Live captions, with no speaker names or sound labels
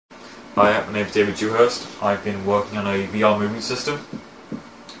Hi, my name is David Dewhurst. I've been working on a VR movement system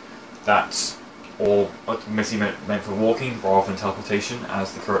that's all ultimately meant for walking rather than teleportation,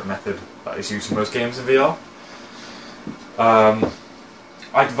 as the current method that is used in most games in VR.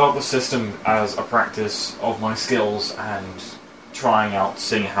 I developed the system as a practice of my skills and trying out,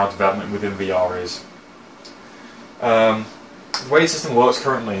 seeing how development within VR is. The way the system works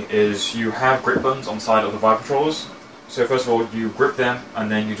currently is you have grip buttons on the side of the Vive controllers. So first of all, you grip them,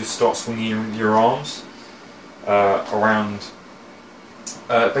 and then you just start swinging your arms around.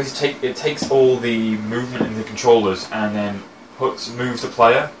 Basically, it takes all the movement in the controllers and then moves the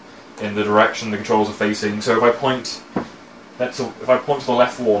player in the direction the controllers are facing. So if I point, if I point to the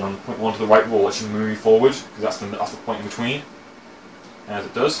left wall and point one to the right wall, it should move me forward because that's the point in between, as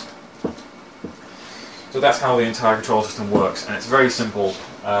it does. So that's how the entire control system works, and it's very simple.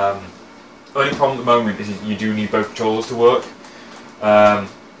 Only problem at the moment is you do need both controllers to work. I'm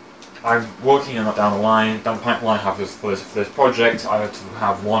working on that down the pipeline. For this project, I have to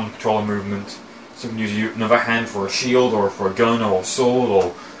have one controller movement, so I can use another hand for a shield or for a gun or a sword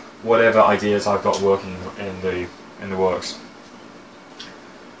or whatever ideas I've got working in the works.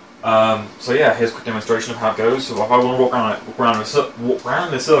 So yeah, here's a quick demonstration of how it goes. So if I want to walk around in a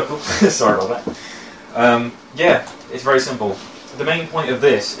circle, sorry about that. Yeah, it's very simple. The main point of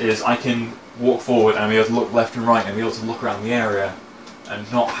this is I can walk forward and be able to look left and right and be able to look around the area and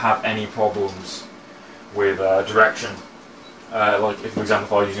not have any problems with direction. Like if, for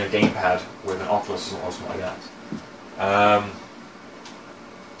example, I was using a gamepad with an Oculus or something like that.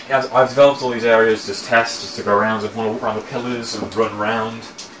 Yeah, I've developed all these areas just to go around. If I want to walk around the pillars and run around,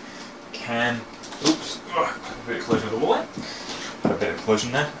 I can. Oops, a bit of collision with the wall there. Had a bit of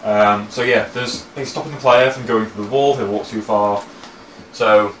collision there. So yeah, there's stopping the player from going through the wall if they walk too far.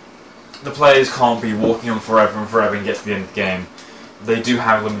 So the players can't be walking on forever and get to the end of the game. They do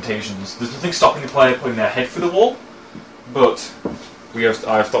have limitations. There's nothing stopping the player putting their head through the wall, but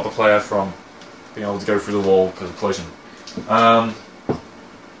I've stopped the player from being able to go through the wall because of collision.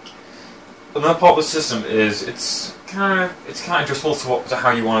 Another part of the system is it's kind of adjustable to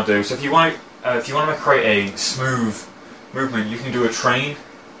how you want to do. So if you want to create a smooth movement, you can do a train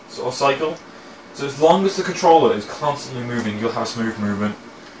sort of cycle. So as long as the controller is constantly moving, you'll have a smooth movement.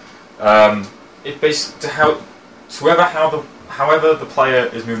 However the player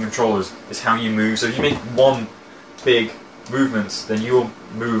is moving the controllers is how you move. So if you make one big movement, then you'll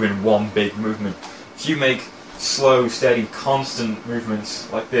move in one big movement. If you make slow, steady, constant movements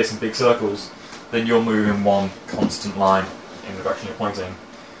like this in big circles, then you'll move in one constant line in the direction you're pointing.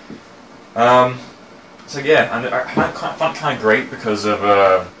 So yeah, and I find it kind of great because of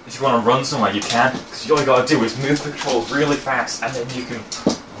if you want to run somewhere, you can. Because all you got to do is move the controls really fast, and then you can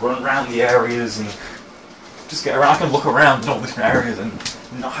run around the areas and just get around. I can look around in all different areas and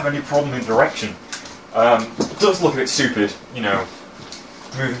not have any problem in direction. It does look a bit stupid, you know,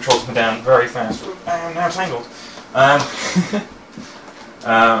 moving controls up and down very fast. Now tangled.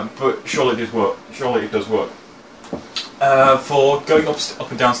 But surely it does work. Surely it does work. For going up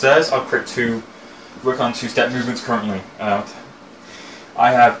and downstairs, I've work on two-step movements currently.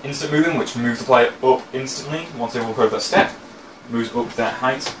 I have instant movement, which moves the player up instantly once they walk over that step, moves up to that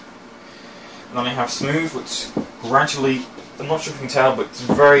height. And then I have smooth, which gradually, I'm not sure if you can tell, but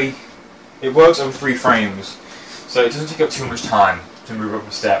it works over 3 frames, so it doesn't take up too much time to move up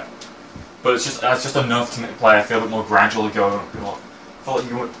a step. But it's just enough to make the player feel a bit more gradually feel like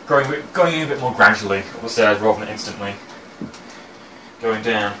you're going in a bit more gradually up the stairs rather than instantly going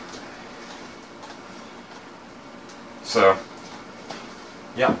down. So,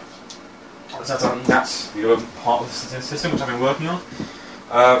 yeah, that's the other part of the system which I've been working on.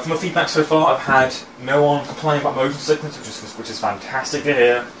 From the feedback so far, I've had no one complain about motion sickness, which is fantastic to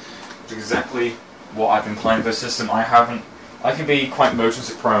hear. Which is exactly what I've been playing for the system. I can be quite motion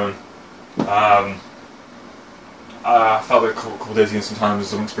sick prone. I felt a bit cool dizzy sometimes with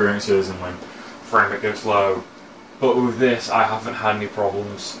some experiences and when frame rate goes low. But with this, I haven't had any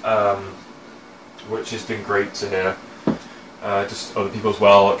problems, which has been great to hear. Just other people as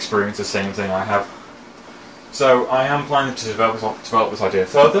well experience the same thing I have. So I am planning to develop this idea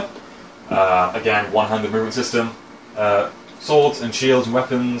further. Again, one-handed movement system, swords and shields and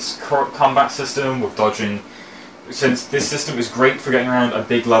weapons, combat system with dodging. Since this system is great for getting around a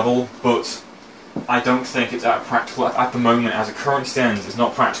big level, but I don't think it's practical at the moment. As it currently stands, it's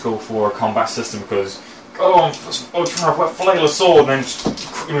not practical for a combat system because I'm trying to flail a sword and then just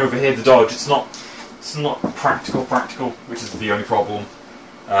quickly move over here to dodge. It's not practical, which is the only problem.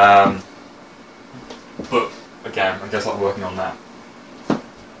 But again, I guess I'm working on that.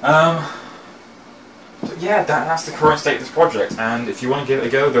 So yeah, that's the current state of this project, and if you want to give it a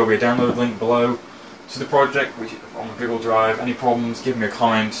go, there will be a download link below to the project which on the Google Drive. Any problems, give me a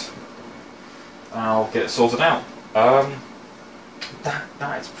comment, and I'll get it sorted out.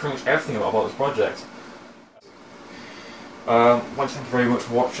 That is pretty much everything about this project. I'd like to thank you very much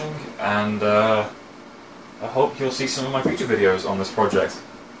for watching, and I hope you'll see some of my future videos on this project.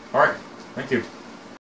 Alright, thank you.